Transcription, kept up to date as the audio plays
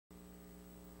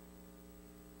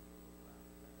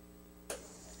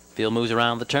Field moves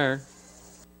around the turn.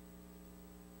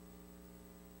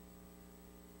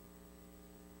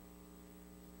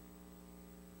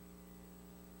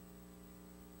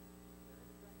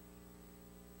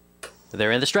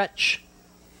 They're in the stretch.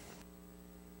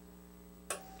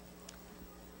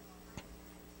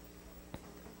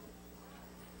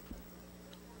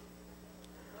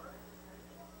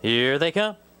 Here they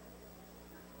come.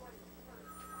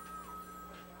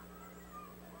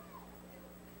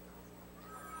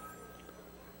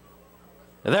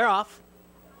 They're off.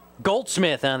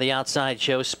 Goldsmith on the outside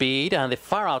shows speed. On the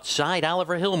far outside,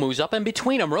 Oliver Hill moves up, and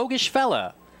between them, Roguish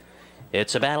Fella.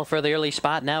 It's a battle for the early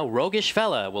spot now. Roguish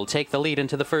Fella will take the lead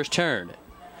into the first turn.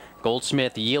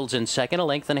 Goldsmith yields in second, a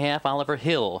length and a half. Oliver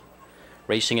Hill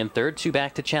racing in third, 2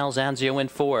 back to Chalzanzio in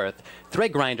fourth.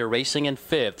 Thread Grinder racing in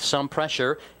fifth, Some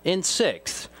Pressure in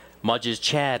sixth. Mudge's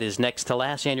Chad is next to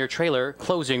last, and your trailer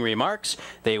closing remarks.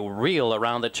 They reel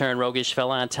around the turn. Roguish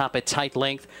Fella on top at tight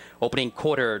length, opening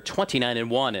quarter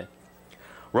 29-1.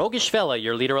 Roguish Fella,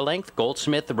 your leader a length.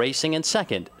 Goldsmith racing in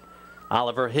second.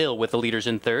 Oliver Hill with the leaders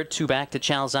in third, 2 back to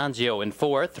Chalzanzio in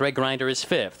fourth. Thread Grinder is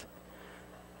fifth.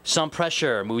 Some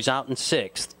Pressure moves out in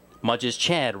sixth. Mudge's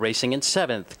Chad racing in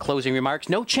seventh. Closing remarks,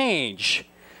 no change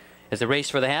as the race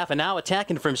for the half, and now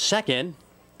attacking from second.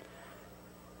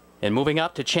 And moving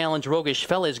up to challenge Roguish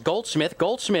Fella is Goldsmith.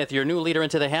 Goldsmith, your new leader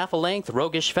into the half a length.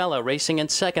 Roguish Fella racing in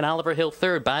second. Oliver Hill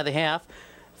third by the half.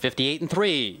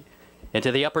 58-3.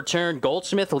 Into the upper turn,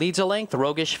 Goldsmith leads a length.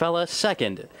 Roguish Fella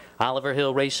second. Oliver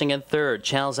Hill racing in third.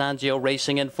 Chalzanzio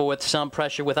racing in fourth. Some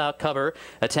Pressure without cover.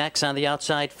 Attacks on the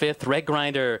outside fifth. Thread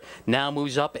Grinder now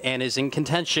moves up and is in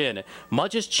contention.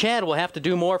 Mudge's Chad will have to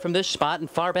do more from this spot. And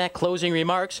far back closing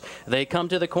remarks. They come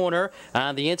to the corner.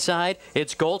 On the inside,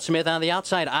 it's Goldsmith. On the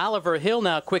outside, Oliver Hill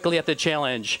now quickly at the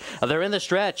challenge. They're in the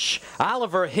stretch.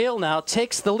 Oliver Hill now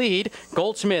takes the lead.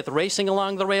 Goldsmith racing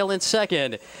along the rail in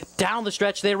second. Down the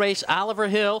stretch they race. Oliver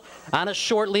Hill on a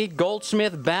short lead.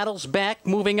 Goldsmith battles back,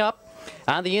 moving up.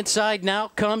 On the inside now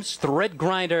comes Thread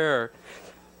Grinder.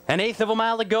 An eighth of a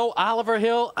mile to go. Oliver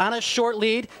Hill on a short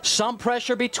lead. Some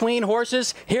Pressure between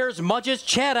horses. Here's Mudge's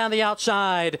Chad on the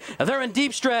outside. They're in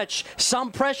deep stretch.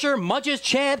 Some Pressure, Mudge's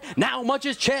Chad. Now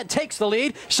Mudge's Chad takes the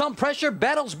lead. Some Pressure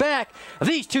battles back.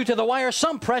 These two to the wire.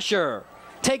 Some Pressure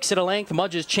takes it a length.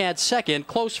 Mudge's Chad second.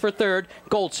 Close for third.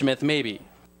 Goldsmith maybe.